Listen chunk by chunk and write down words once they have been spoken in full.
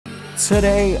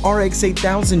Today, RX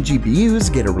 8000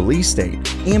 GPUs get a release date,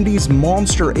 AMD's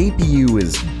monster APU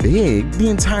is big, the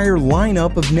entire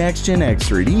lineup of next-gen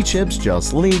X3D chips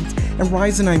just leaked, and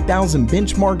Ryzen 9000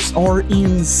 benchmarks are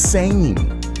insane.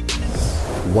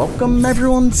 Welcome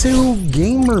everyone to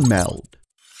Gamer Meld.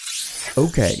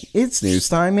 Okay, it's news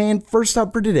time, and first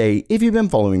up for today, if you've been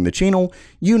following the channel,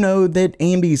 you know that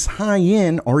AMD's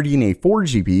high-end RDNA 4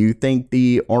 GPU, think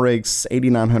the RX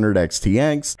 8900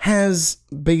 XTX, has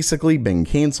basically been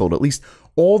cancelled. At least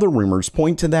all the rumors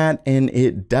point to that, and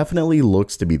it definitely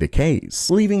looks to be the case,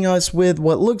 leaving us with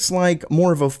what looks like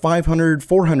more of a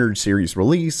 500-400 series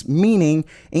release, meaning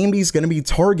AMD's going to be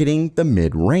targeting the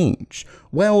mid-range.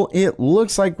 Well, it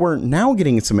looks like we're now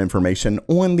getting some information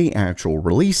on the actual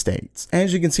release dates.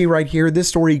 As you can see right here, this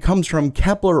story comes from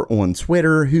Kepler on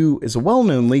Twitter, who is a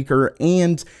well-known leaker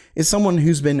and is someone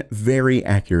who's been very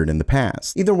accurate in the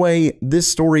past. Either way, this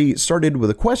story started with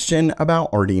a question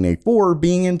about RDNA 4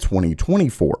 being in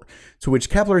 2024, to which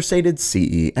Kepler stated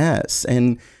CES,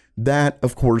 and that,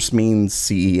 of course, means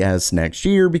CES next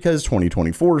year because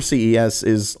 2024 CES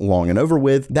is long and over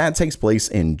with. That takes place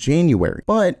in January.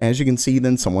 But as you can see,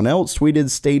 then someone else tweeted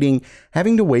stating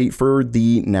having to wait for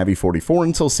the Navi 44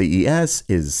 until CES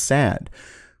is sad.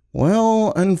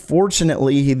 Well,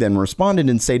 unfortunately, he then responded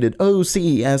and stated, oh,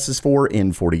 CES is for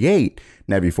N48.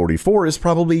 Navi 44 is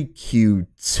probably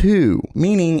Q2,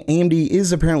 meaning AMD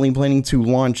is apparently planning to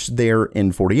launch their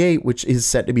N48, which is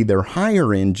set to be their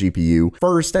higher end GPU,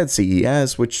 first at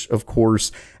CES, which of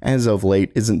course, as of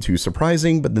late, isn't too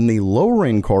surprising, but then the lower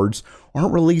end cards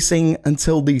aren't releasing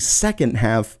until the second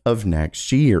half of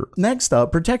next year. Next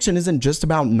up, protection isn't just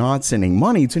about not sending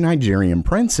money to Nigerian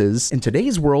princes. In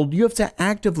today's world, you have to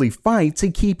actively fight to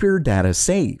keep your data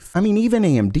safe. I mean, even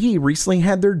AMD recently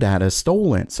had their data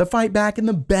stolen, so fight back in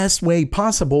the best way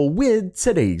possible with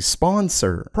today's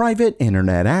sponsor, Private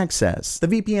Internet Access, the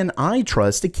VPN I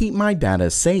trust to keep my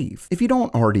data safe. If you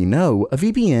don't already know, a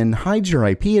VPN hides your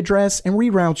IP address and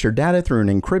reroutes your data through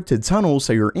an encrypted tunnel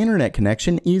so your internet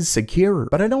connection is secure.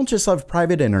 But I don't just love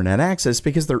Private Internet Access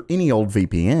because they're any old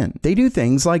VPN. They do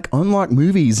things like unlock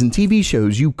movies and TV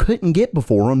shows you couldn't get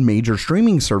before on major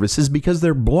streaming services because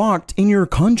they're blocked in your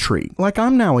country. Like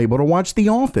I'm now able to watch The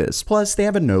Office. Plus, they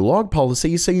have a no-log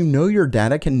policy so you know your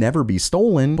data can never be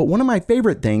stolen. But one of my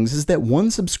favorite things is that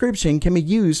one subscription can be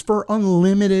used for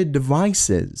unlimited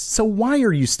devices. So why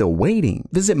are you still waiting?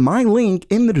 Visit my link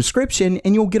in the description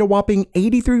and you'll get a whopping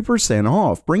 83%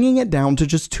 off, bringing it down to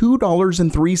just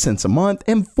 $2.03 a month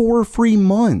and 4 free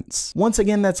months. Once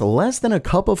again, that's less than a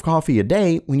cup of coffee a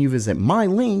day when you visit my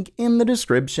link in the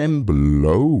description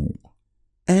below.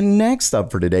 And next up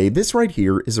for today, this right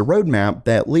here is a roadmap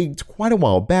that leaked quite a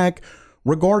while back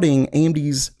regarding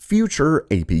AMD's future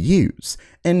APUs.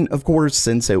 And of course,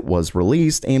 since it was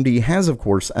released, AMD has of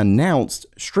course announced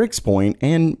Strix Point,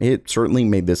 and it certainly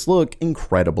made this look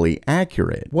incredibly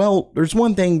accurate. Well, there's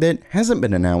one thing that hasn't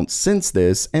been announced since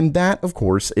this, and that of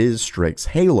course is Strix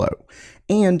Halo.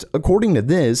 And according to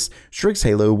this, Strix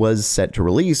Halo was set to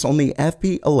release on the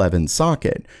FP11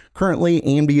 socket. Currently,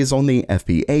 AMD is on the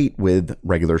FP8 with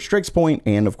regular Strix Point,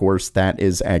 and of course that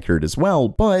is accurate as well,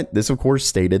 but this of course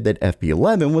stated that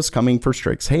FP11 was coming for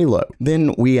Strix Halo.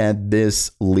 Then we had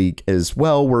this leak as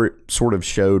well where it sort of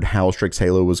showed how Strix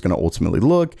Halo was going to ultimately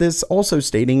look, this also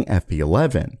stating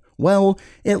FP11. Well,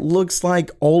 it looks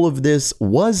like all of this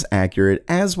was accurate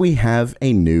as we have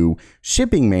a new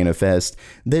shipping manifest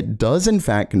that does in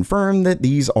fact confirm that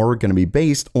these are going to be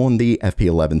based on the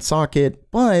FP11 socket,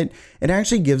 but it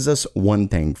actually gives us one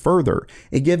thing further.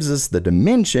 It gives us the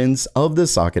dimensions of the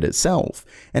socket itself.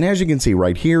 And as you can see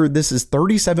right here, this is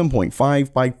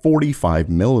 37.5 by 45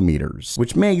 millimeters,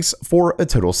 which makes for a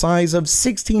total size of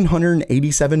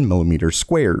 1687 millimeters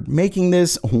squared, making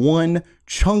this one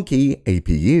chunky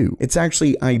APU. It's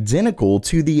actually identical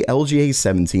to the LGA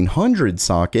 1700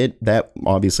 socket that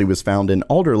obviously was found in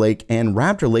Alder Lake and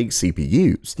Raptor Lake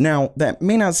CPUs. Now, that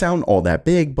may not sound all that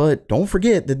big, but don't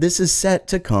forget that this is set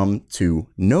to come to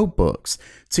notebooks.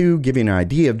 To give you an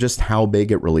idea of just how big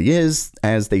it really is,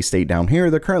 as they state down here,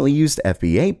 the currently used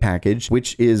FP8 package,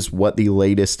 which is what the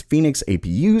latest Phoenix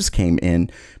APUs came in,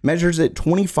 measures at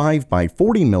 25 by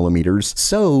 40 millimeters,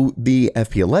 so the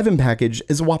FP11 package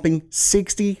is a whopping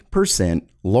 60%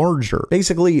 larger.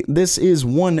 Basically, this is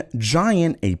one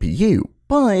giant APU,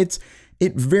 but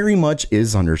it very much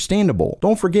is understandable.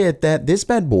 Don't forget that this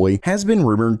bad boy has been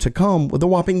rumored to come with a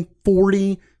whopping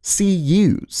 40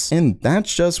 CUs. And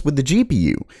that's just with the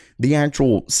GPU. The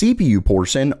actual CPU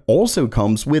portion also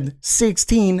comes with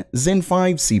 16 Zen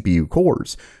 5 CPU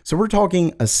cores. So we're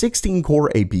talking a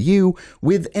 16-core APU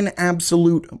with an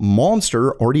absolute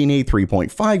monster RDNA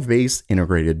 3.5 based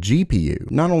integrated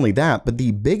GPU. Not only that, but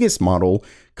the biggest model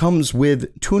comes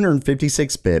with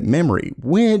 256-bit memory,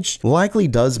 which likely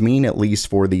does mean, at least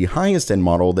for the highest end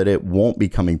model, that it won't be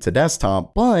coming to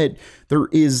desktop, but there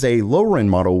is a lower end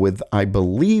model with, I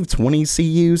believe, 20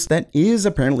 CUs that is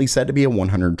apparently said to be a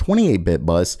 128-bit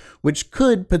bus, which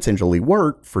could potentially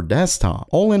work for desktop.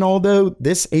 All in all though,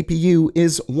 this APU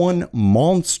is one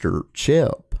monster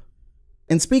chip.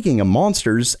 And speaking of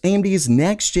monsters, AMD's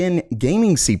next-gen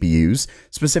gaming CPUs,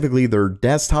 specifically their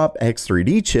desktop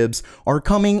X3D chips, are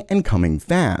coming and coming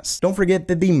fast. Don't forget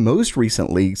that the most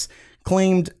recent leaks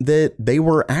claimed that they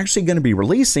were actually going to be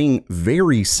releasing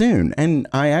very soon, and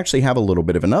I actually have a little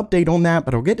bit of an update on that,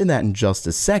 but I'll get to that in just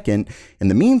a second. In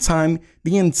the meantime,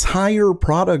 the entire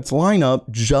product lineup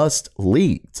just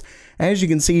leaked. As you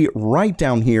can see right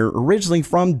down here, originally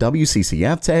from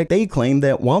WCCF Tech, they claim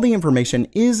that while the information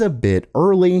is a bit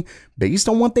early, based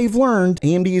on what they've learned,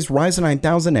 AMD's Ryzen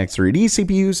 9000 X3D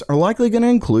CPUs are likely going to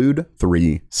include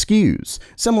 3 SKUs,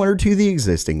 similar to the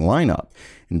existing lineup.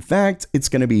 In fact, it's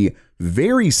going to be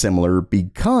very similar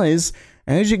because,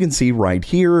 as you can see right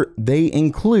here, they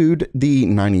include the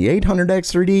 9800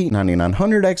 X3D,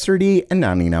 9900 X3D, and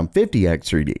 9950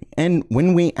 X3D. And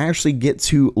when we actually get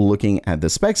to looking at the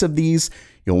specs of these,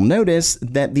 you'll notice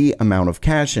that the amount of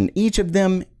cache in each of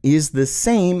them is the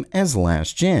same as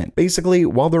last gen. Basically,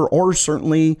 while there are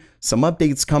certainly some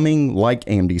updates coming, like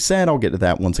AMD said, I'll get to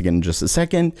that once again in just a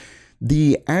second,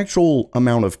 the actual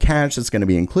amount of cache that's going to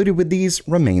be included with these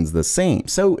remains the same.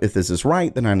 So if this is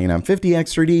right, the 9950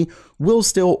 X3D will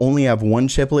still only have one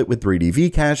chiplet with 3D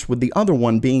V-cache, with the other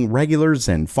one being regular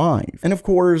Zen 5. And of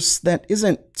course, that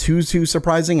isn't too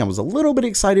surprising. I was a little bit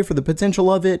excited for the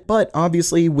potential of it, but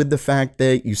obviously with the fact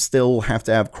that you still have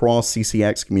to have cross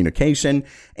CCX communication,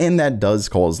 and that does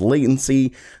cause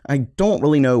latency, I don't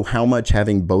really know how much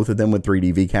having both of them with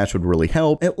 3D V-cache would really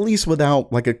help, at least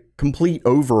without like a complete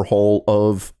overhaul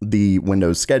of the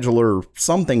Windows scheduler,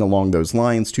 something along those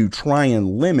lines to try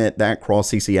and limit that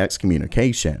cross CCX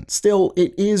communication. Still,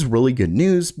 it is really good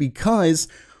news because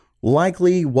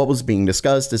likely what was being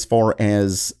discussed as far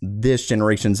as this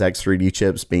generation's X3D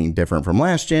chips being different from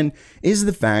last gen is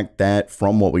the fact that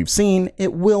from what we've seen,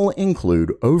 it will include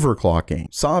overclocking.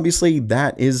 So obviously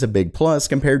that is a big plus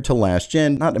compared to last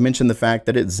gen, not to mention the fact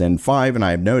that it's Zen 5, and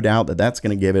I have no doubt that that's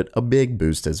going to give it a big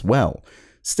boost as well.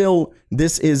 Still,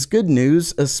 this is good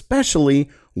news, especially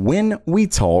when we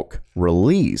talk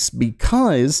release,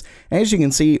 because as you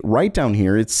can see right down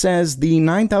here, it says the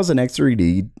 9000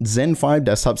 X3D Zen 5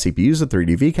 desktop CPUs with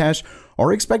 3D V-cache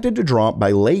are expected to drop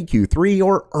by late Q3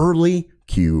 or early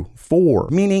Q4,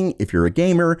 meaning if you're a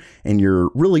gamer and you're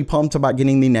really pumped about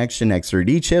getting the next gen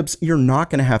X3D chips, you're not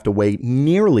going to have to wait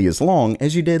nearly as long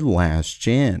as you did last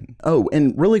gen. Oh,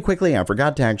 and really quickly, I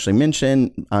forgot to actually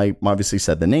mention, I obviously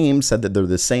said the names, said that they're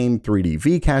the same 3D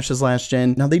V-cache as last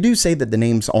gen. Now they do say that the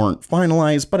names aren't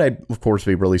finalized, but I'd of course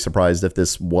be really surprised if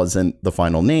this wasn't the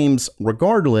final names.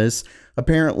 Regardless,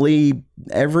 apparently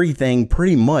everything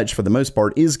pretty much for the most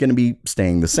part is going to be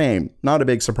staying the same. Not a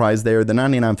big surprise there. The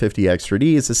 9950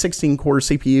 X3D is a 16-core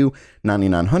CPU,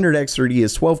 9900 X3D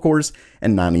is 12 cores,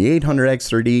 and 9800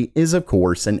 X3D is of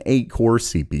course an 8-core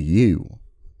CPU.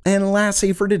 And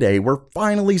lastly for today, we're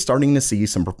finally starting to see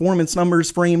some performance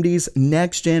numbers for AMD's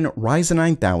next-gen Ryzen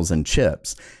 9000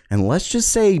 chips. And let's just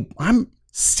say I'm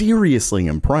seriously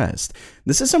impressed.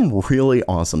 This is some really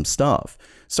awesome stuff.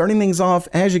 Starting things off,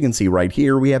 as you can see right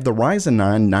here, we have the Ryzen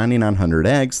 9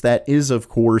 9900X. That is, of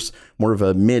course, more of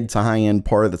a mid to high end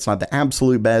part. That's not the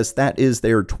absolute best. That is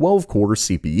their 12-core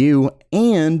CPU.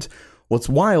 And what's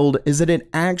wild is that it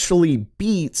actually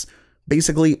beats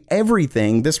basically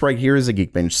everything. This right here is a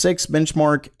Geekbench 6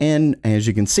 benchmark. And as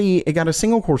you can see, it got a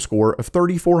single core score of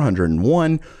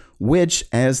 3401, which,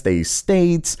 as they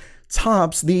state,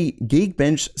 tops the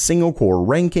Geekbench single core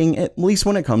ranking, at least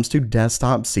when it comes to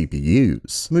desktop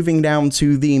CPUs. Moving down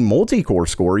to the multi-core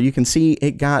score, you can see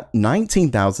it got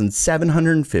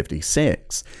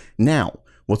 19,756. Now,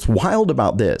 what's wild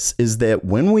about this is that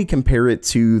when we compare it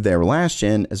to their last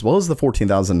gen, as well as the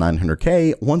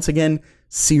 14,900K, once again,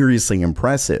 seriously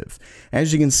impressive.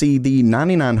 As you can see, the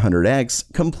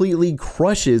 9900X completely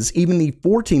crushes even the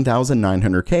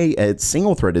 14,900K at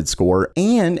single-threaded score,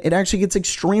 and it actually gets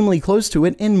extremely close to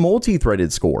it in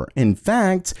multi-threaded score. In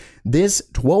fact, this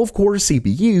 12-core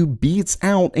CPU beats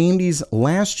out AMD's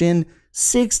last-gen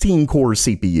 16-core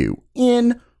CPU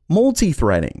in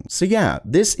multi-threading. So yeah,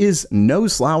 this is no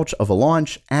slouch of a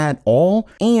launch at all,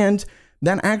 and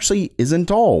that actually isn't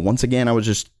all. Once again, I was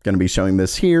just going to be showing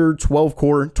this here,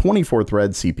 12-core,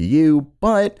 24-thread CPU,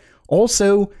 but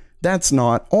also that's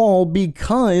not all,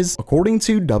 because according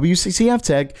to WCCF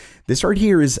Tech, this right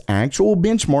here is actual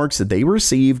benchmarks that they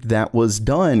received that was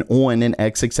done on an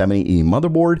X670E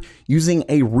motherboard using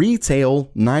a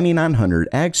retail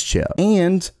 9900X chip.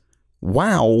 And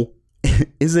wow,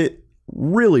 is it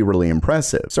really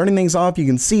impressive. Starting things off, you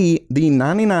can see the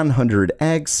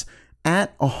 9900X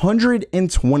at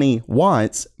 120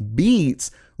 watts beats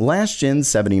last gen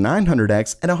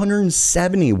 7900X at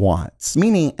 170 watts,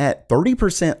 meaning at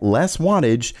 30% less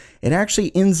wattage, it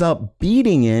actually ends up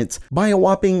beating it by a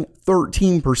whopping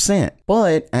 13%.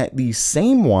 But at the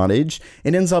same wattage,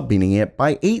 it ends up beating it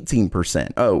by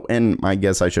 18%. Oh, and I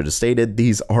guess I should have stated,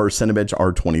 these are Cinebench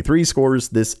R23 scores.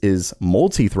 This is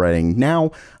multi-threading.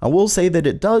 Now, I will say that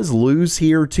it does lose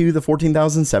here to the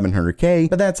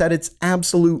 14700K, but that's at its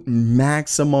absolute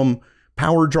maximum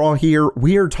power draw here.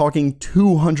 We are talking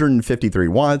 253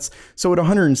 watts, so at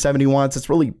 170 watts, it's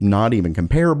really not even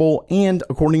comparable, and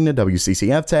according to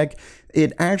WCCF Tech,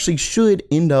 it actually should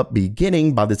end up be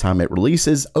getting, by the time it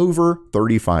releases, over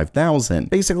 35,000.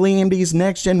 Basically, AMD's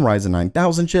next-gen Ryzen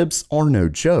 9000 chips are no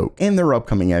joke, and their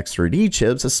upcoming X3D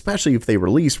chips, especially if they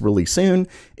release really soon,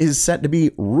 is set to be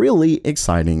really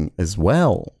exciting as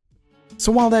well.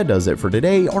 So while that does it for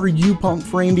today, are you pumped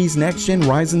for AMD's next-gen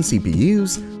Ryzen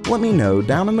CPUs? Let me know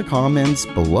down in the comments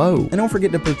below. And don't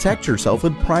forget to protect yourself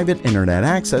with private internet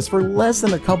access for less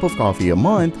than a cup of coffee a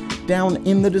month down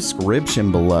in the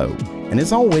description below. And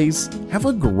as always, have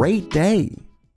a great day.